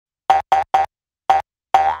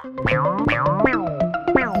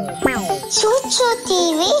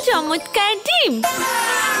ChuChuTV চমৎকার ডিম।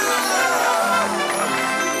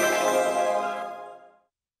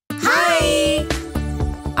 High,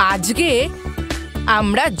 আজকে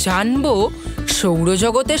আমরা জানবো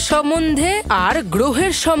সৌরজগতের সম্বন্ধে আর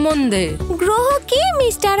গ্রহের সম্বন্ধে। গ্রহ কি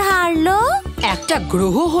মিস্টার হার্লো? একটা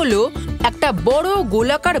গ্রহ হলো একটা বড়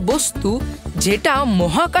গোলাকার বস্তু যেটা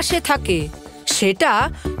মহাকাশে থাকে। সেটা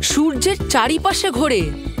সূর্যের চারিপাশে ঘোরে।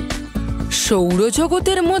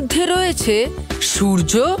 সৌরজগতের মধ্যে রয়েছে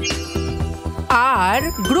সূর্য আর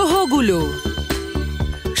গ্রহগুলো।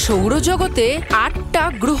 সৌরজগতে ৮টা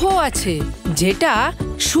গ্রহ আছে যেটা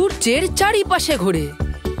সূর্যের চারিপাশে ঘোরে।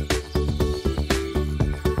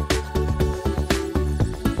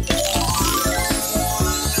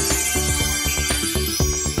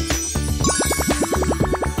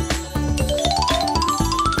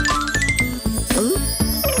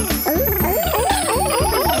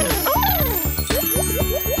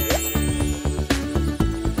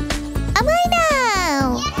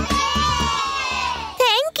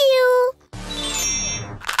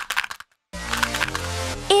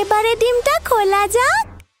 এবারে ডিমটা খোলা যাক।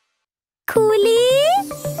 খুলি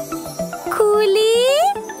খুলি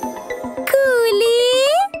খুলি,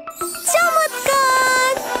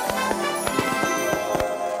 চমৎকার!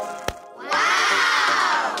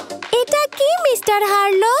 এটা কি মিস্টার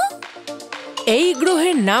হার্লো? এই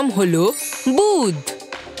গ্রহের নাম হলো বুধ।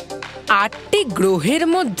 ৮টি গ্রহের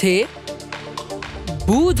মধ্যে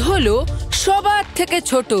বুধ হলো সবার থেকে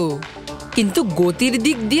ছোট, কিন্তু গতির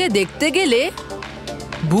দিক দিয়ে দেখতে গেলে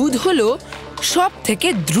বুধ হলো সব থেকে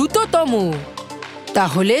দ্রুততম।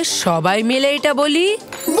 তাহলে সবাই মিলে এটা বলি,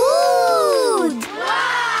 বুধ!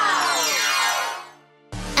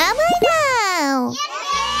 আমায় দাও।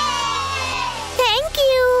 Thank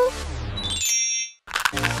you.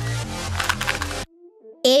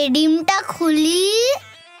 এই ডিমটা খুলি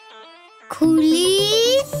খুলি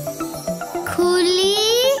খুলি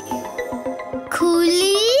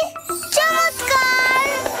খুলি, চমৎকার!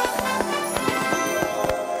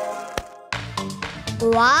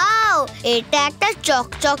 ওয়াও, এটা একটা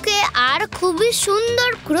চকচকে আর খুবই সুন্দর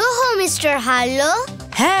গ্রহ মিস্টার হার্লো।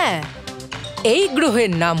 হ্যাঁ, এই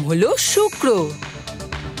গ্রহের নাম হলো শুক্র।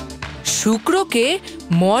 শুক্রকে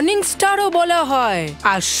মর্নিং স্টারও বলা হয়।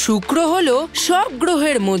 আর শুক্র হলো সব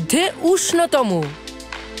গ্রহের মধ্যে উষ্ণতম।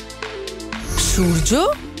 সূর্য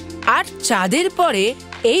আর চাঁদের পরে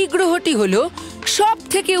এই গ্রহটি হলো সব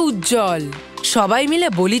থেকে উজ্জ্বল। সবাই মিলে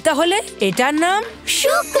বলি তাহলে, এটার নাম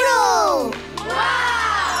শুক্র।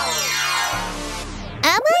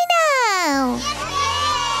 আমায় দাও।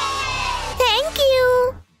 Thank you.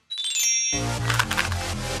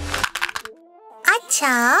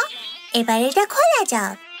 আচ্ছা, এবার এটা খোলা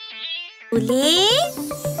যাক। খুলি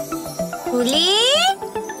খুলি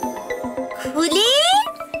খুলি,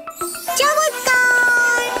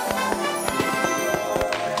 চমৎকার!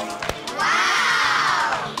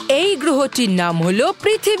 এই গ্রহটির নাম হলো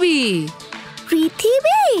পৃথিবী।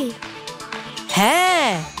 পৃথিবী? হ্যাঁ,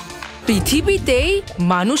 পৃথিবীতেই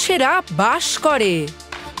মানুষেরা বাস করে।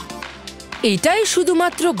 এটাই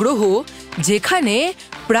শুধুমাত্র গ্রহ যেখানে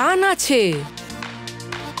প্রাণ আছে।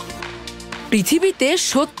 পৃথিবীতে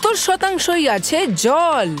 ৭০% আছে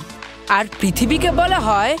জল। আর পৃথিবীকে বলা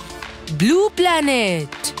হয় ব্লু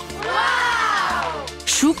প্ল্যানেট।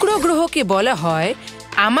 শুক্র গ্রহকে বলা হয়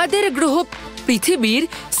আমাদের গ্রহ পৃথিবীর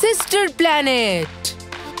সিস্টার প্ল্যানেট।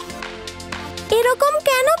 এরকম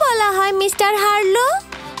কেন বলা হয় মিস্টার হার্লো?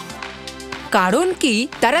 কারণ কি,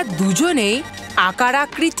 তারা দুজনেই আকার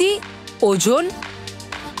আকৃতি, ওজন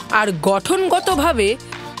আর গঠনগতভাবে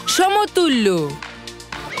সমতুল্য।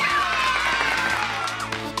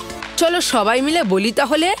 চলো সবাই মিলে বলি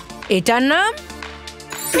তাহলে, এটার নাম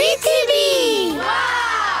পৃথিবী।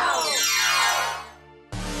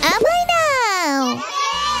 আমায় দাও।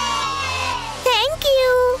 Thank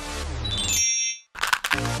you.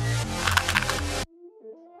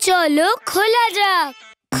 চলো খোলা যাক।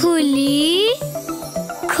 খুলি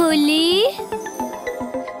খুলি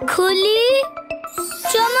খুলি,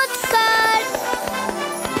 চমৎকার!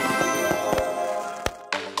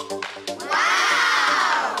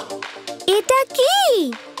 এটা কি?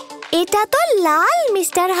 এটা তো লাল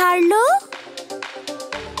মিস্টার হার্লো।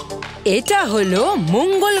 এটা হলো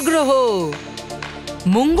মঙ্গল গ্রহ।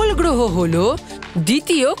 মঙ্গল গ্রহ হলো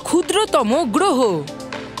দ্বিতীয় ক্ষুদ্রতম গ্রহ।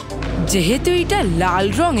 যেহেতু এটা লাল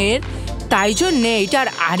রঙের, তাই জন্য এটার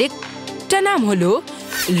আরেকটা নাম হলো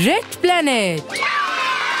রেড প্ল্যানেট।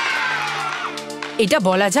 এটা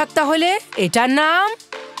বলা যাক তাহলে, এটার নাম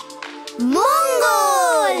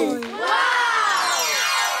মঙ্গল।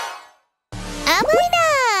 আমায়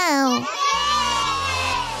দাও।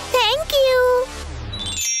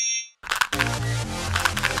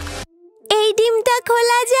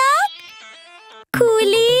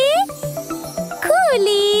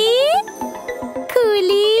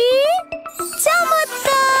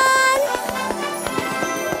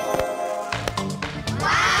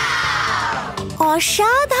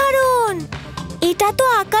 অসাধারণ! এটা তো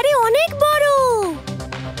আকারে অনেক বড়।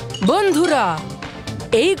 বন্ধুরা,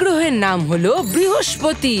 এই গ্রহের নাম হলো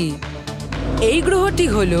বৃহস্পতি। এই গ্রহটি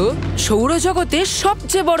হলো সৌরজগতের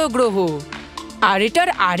সবচেয়ে বড় গ্রহ, আর এটার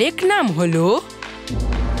আরেক নাম হলো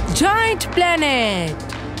জায়ান্ট প্ল্যানেট।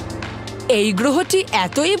 এই গ্রহটি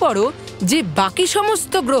এতই বড় যে বাকি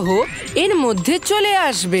সমস্ত গ্রহ এর মধ্যে চলে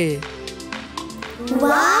আসবে।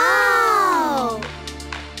 ওয়াও!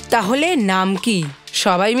 তাহলে নাম কি?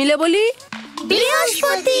 সবাই মিলে বলি,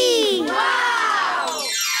 বৃহস্পতি।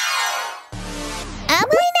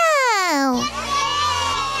 আমায় নাও।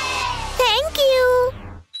 Thank you.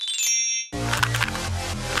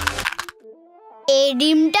 এই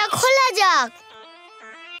ডিমটা খোলা যাক।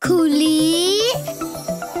 খুলি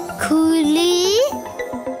খুলি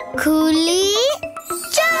খুলি,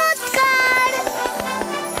 চমৎকার!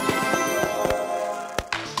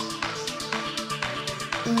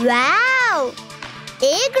 ওয়াও!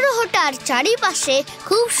 এই গ্রহটার চারিপাশে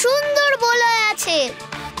খুব সুন্দর বলয় আছে।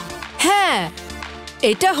 হ্যাঁ,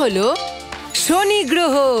 এটা হলো শনি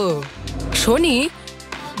গ্রহ। শনি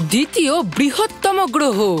দ্বিতীয় বৃহত্তম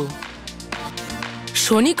গ্রহ।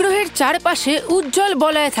 শনি গ্রহের চারপাশে উজ্জ্বল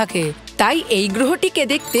বলয় থাকে, তাই এই গ্রহটিকে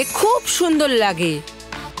দেখতে খুব সুন্দর লাগে।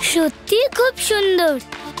 সত্যি খুব সুন্দর।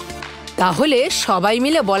 তাহলে সবাই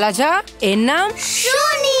মিলে বলা যাক, এর নাম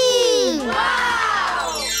শনি।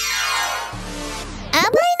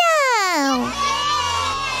 আমায় নাও।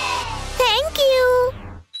 Thank you.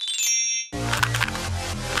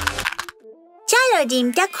 চলো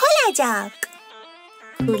ডিমটা খোলা যাক।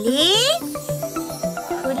 খুলি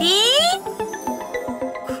খুলি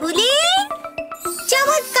খুলি,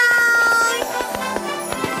 চমৎকার!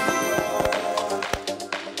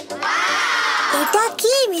 এটা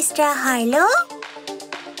কি মিস্টার হার্লো?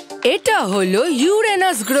 এটা হলো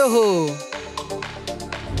ইউরেনাস গ্রহ।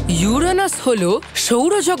 ইউরেনাস হলো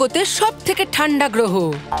সৌরজগতের সবথেকে ঠান্ডা গ্রহ।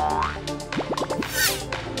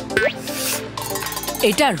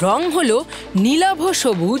 এটার রং হলো নীলাভ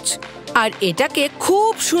সবুজ, আর এটাকে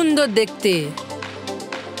খুব সুন্দর দেখতে।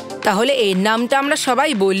 তাহলে এর নামটা আমরা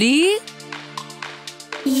সবাই বলি,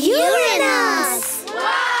 ইউরেনাস।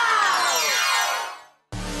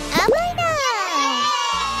 আমায় নাও।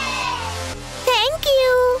 Thank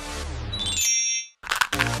you.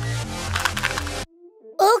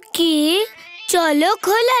 ওকে, চলো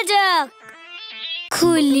খোলা যাক।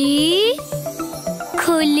 খুলি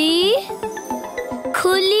খুলি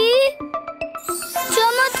খুলি,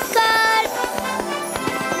 চমৎকার!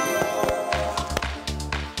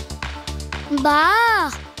 বাহ,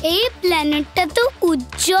 এই প্ল্যানেটটা তো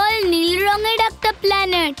উজ্জ্বল নীল রঙের একটা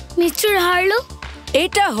প্ল্যানেট। মিস্টার হার্লো,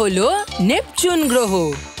 এটা হলো নেপচুন গ্রহ।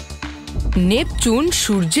 নেপচুন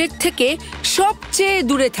সূর্যের থেকে সবচেয়ে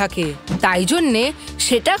দূরে থাকে, তাই জন্যে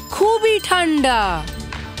সেটা খুবই ঠান্ডা।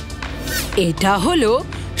 এটা হলো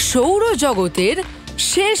সৌরজগতের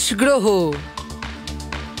শেষ গ্রহ।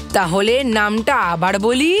 তাহলে নামটা আবার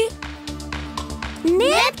বলি,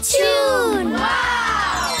 নেপচুন।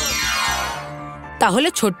 তাহলে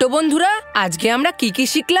ছোট্ট বন্ধুরা, আজকে আমরা কি কি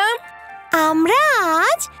শিখলাম? আমরা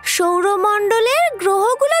আজ সৌরমণ্ডলের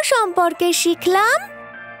গ্রহগুলো সম্পর্কে শিখলাম।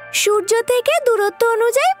 সূর্য থেকে দূরত্ব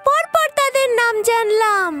অনুযায়ী পরপর তাদের নাম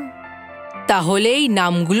জানলাম। তাহলে এই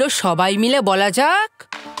নামগুলো সবাই মিলে বলা যাক,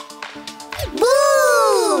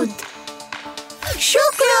 বুধ,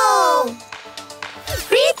 শুক্র,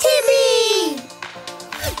 পৃথিবী,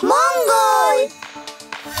 মঙ্গল,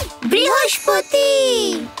 বৃহস্পতি,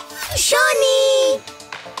 শনি,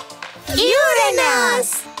 ইউরেনাস,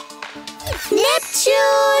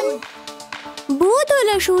 নেপচুন। বুধ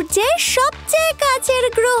হলো সূর্যের সবচেয়ে কাছের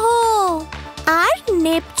গ্রহ, আর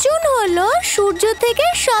নেপচুন হলো সূর্য থেকে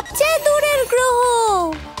সবচেয়ে দূরের গ্রহ।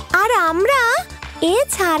 আর আমরা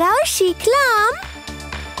এছাড়াও শিখলাম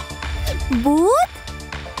বুধ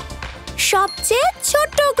সবচেয়ে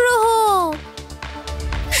ছোট গ্রহ,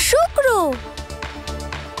 শুক্র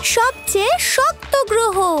সবচেয়ে শক্ত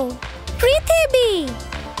গ্রহ, পৃথিবী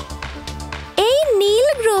এই নীল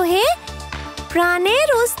গ্রহে প্রাণের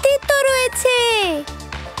অস্তিত্ব রয়েছে,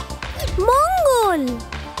 মঙ্গল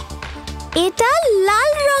এটা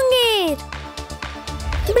লাল রঙের,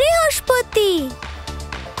 বৃহস্পতি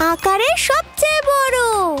আকারে সবচেয়ে বড়,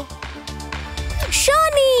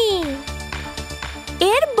 শনি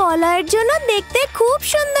এর বলয়ের জন্য দেখতে খুব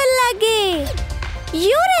সুন্দর লাগে,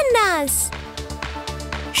 ইউরেনাস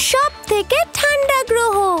সবথেকে ঠান্ডা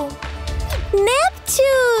গ্রহ,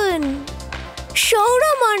 নেপচুন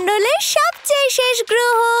সৌরমণ্ডলের সবচেয়ে শেষ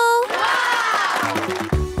গ্রহ।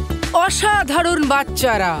 অসাধারণ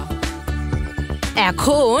বাচ্চারা!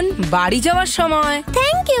 এখন বাড়ি যাওয়ার সময়।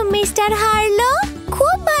 Thank you mister Harlow.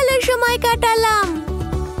 খুব ভালো সময় কাটালাম।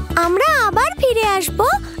 আমরা আবার ফিরে আসবো,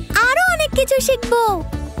 আরো অনেক কিছু শিখবো।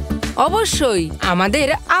 অবশ্যই, আমাদের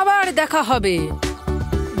আবার দেখা হবে।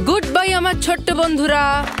 গুড বাই আমার ছোট্ট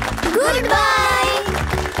বন্ধুরা। Good bye.